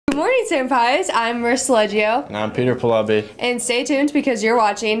morning, Senpais. I'm Marissa Leggio. And I'm Peter Palabi. And stay tuned because you're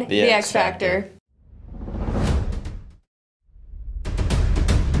watching The X Factor.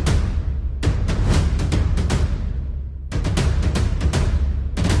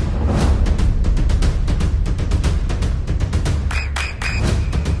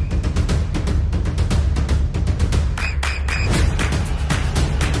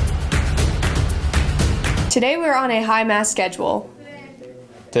 Today we're on a high mass schedule.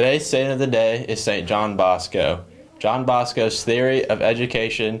 Today's saint of the day is St. John Bosco. John Bosco's theory of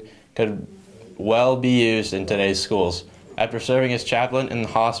education could well be used in today's schools. After serving as chaplain in the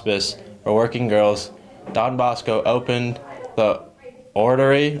hospice for working girls, Don Bosco opened the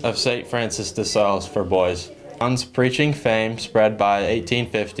Oratory of St. Francis de Sales for boys. John's preaching fame spread by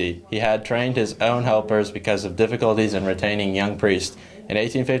 1850. He had trained his own helpers because of difficulties in retaining young priests. In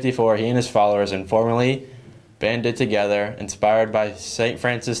 1854, he and his followers informally banded together, inspired by St.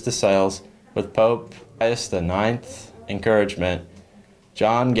 Francis de Sales, with Pope Pius IX's encouragement.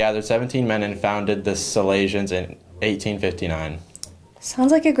 John gathered 17 men and founded the Salesians in 1859.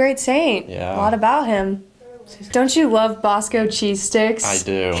 Sounds like a great saint. Yeah. A lot about him. Don't you love Bosco cheese sticks? I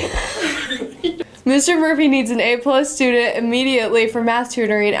do. Mr. Murphy needs an A+ student immediately for math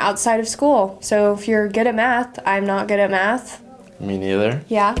tutoring outside of school. So if you're good at math, I'm not good at math. Me neither.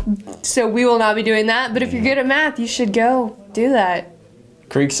 Yeah, so we will not be doing that, but if you're good at math, you should go do that.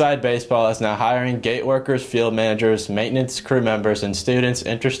 Creekside Baseball is now hiring gate workers, field managers, maintenance crew members, and students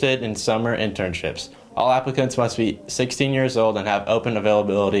interested in summer internships. All applicants must be 16 years old and have open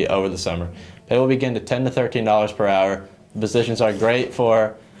availability over the summer. Pay will begin to $10 to $13 per hour. The positions are great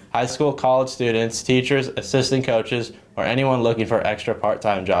for high school, college students, teachers, assistant coaches, or anyone looking for an extra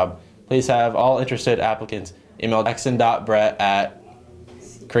part-time job. Please have all interested applicants email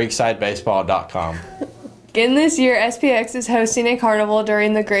jackson.brett@creeksidebaseball.com. In this year, SPX is hosting a carnival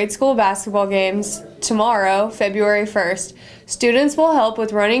during the grade school basketball games tomorrow, February 1st. Students will help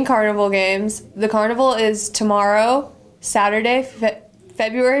with running carnival games. The carnival is tomorrow, Saturday,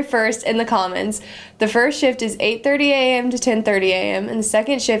 February 1st in the Commons. The first shift is 8:30 a.m. to 10:30 a.m. and the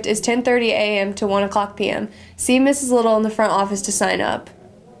second shift is 10:30 a.m. to 1 o'clock p.m. See Mrs. Little in the front office to sign up.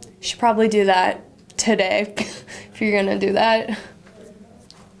 You should probably do that today if you're gonna do that.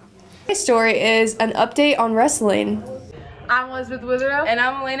 My story is an update on wrestling. I'm Elizabeth Witherow. And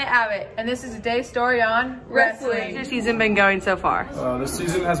I'm Elena Abbott. And this is today's story on wrestling. How's your season been going so far? This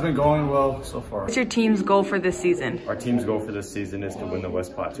season has been going well so far. What's your team's goal for this season? Our team's goal for this season is to win the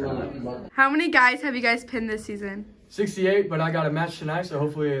West Platte tournament. How many guys have you guys pinned this season? 68, but I got a match tonight, so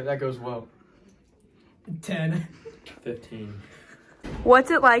hopefully that goes well. 10. 15. What's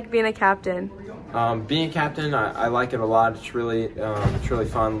it like being a captain? Being a captain, I like it a lot. It's really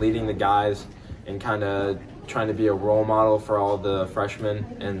fun leading the guys and kind of trying to be a role model for all the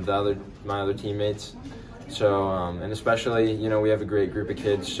freshmen and my other teammates. So, and especially, we have a great group of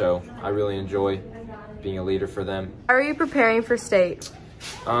kids, so I really enjoy being a leader for them. How are you preparing for state?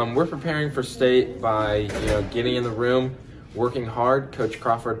 We're preparing for state by, getting in the room, working hard. Coach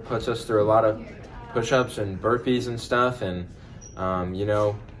Crawford puts us through a lot of push-ups and burpees and stuff, and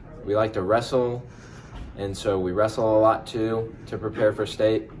we like to wrestle, and so we wrestle a lot too to prepare for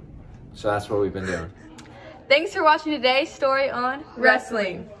state. So that's what we've been doing. Thanks for watching today's story on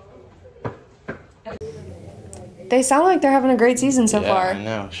wrestling. They sound like they're having a great season so far. I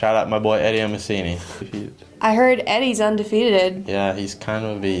know. Shout out my boy Eddie Omasini. I heard Eddie's undefeated. Yeah, he's kind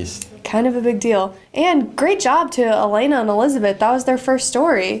of a beast. Kind of a big deal. And great job to Elena and Elizabeth. That was their first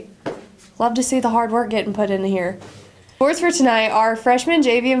story. Love to see the hard work getting put in here. Sports for tonight are freshman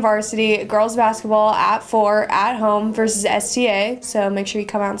JV and varsity girls basketball at 4 at home versus STA, so make sure you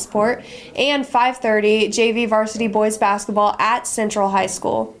come out and support. And 5:30 JV varsity boys basketball at Central High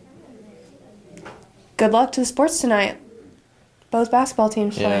School. Good luck to the sports tonight. Both basketball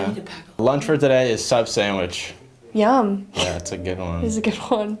teams playing. Yeah. Lunch for today is sub sandwich. Yum. Yeah, it's a good one. It's a good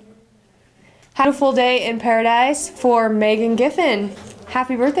one. Had a full day in paradise for Megan Giffen.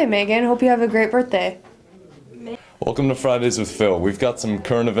 Happy birthday, Megan. Hope you have a great birthday. Welcome to Fridays with Phil. We've got some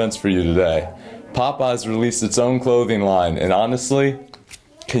current events for you today. Popeyes released its own clothing line, and honestly,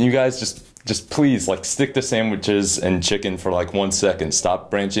 can you guys just please stick to sandwiches and chicken for 1 second.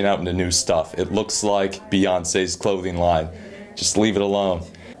 Stop branching out into new stuff. It looks like Beyonce's clothing line. Just leave it alone.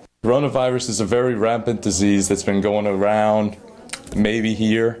 Coronavirus is a very rampant disease that's been going around, maybe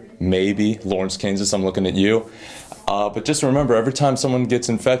here, maybe Lawrence, Kansas, I'm looking at you. But just remember, every time someone gets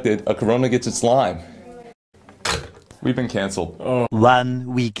infected, a corona gets its line. We've been canceled.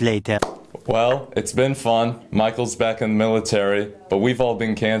 1 week later. Well, it's been fun. Michael's back in the military, but we've all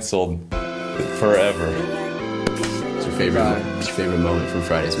been canceled forever. So your favorite moment from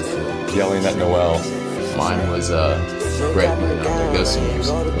Fridays with Phil? Yelling at Noel. Mine was great. Go Sooners.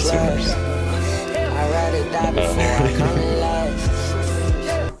 Go Sooners.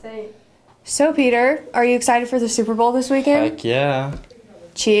 So, Peter, are you excited for the Super Bowl this weekend? Heck yeah.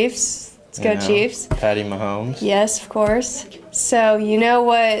 Chiefs. Let's go, Chiefs. Patty Mahomes. Yes, of course. So, you know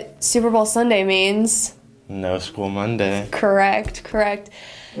what Super Bowl Sunday means? No school Monday. Correct.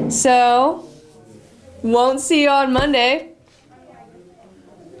 So, won't see you on Monday.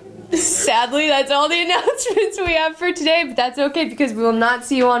 Sadly, that's all the announcements we have for today, but that's okay because we will not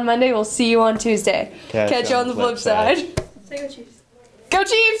see you on Monday. We'll see you on Tuesday. Catch you on the flip side. Say go Chiefs. Go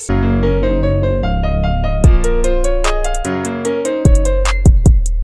Chiefs!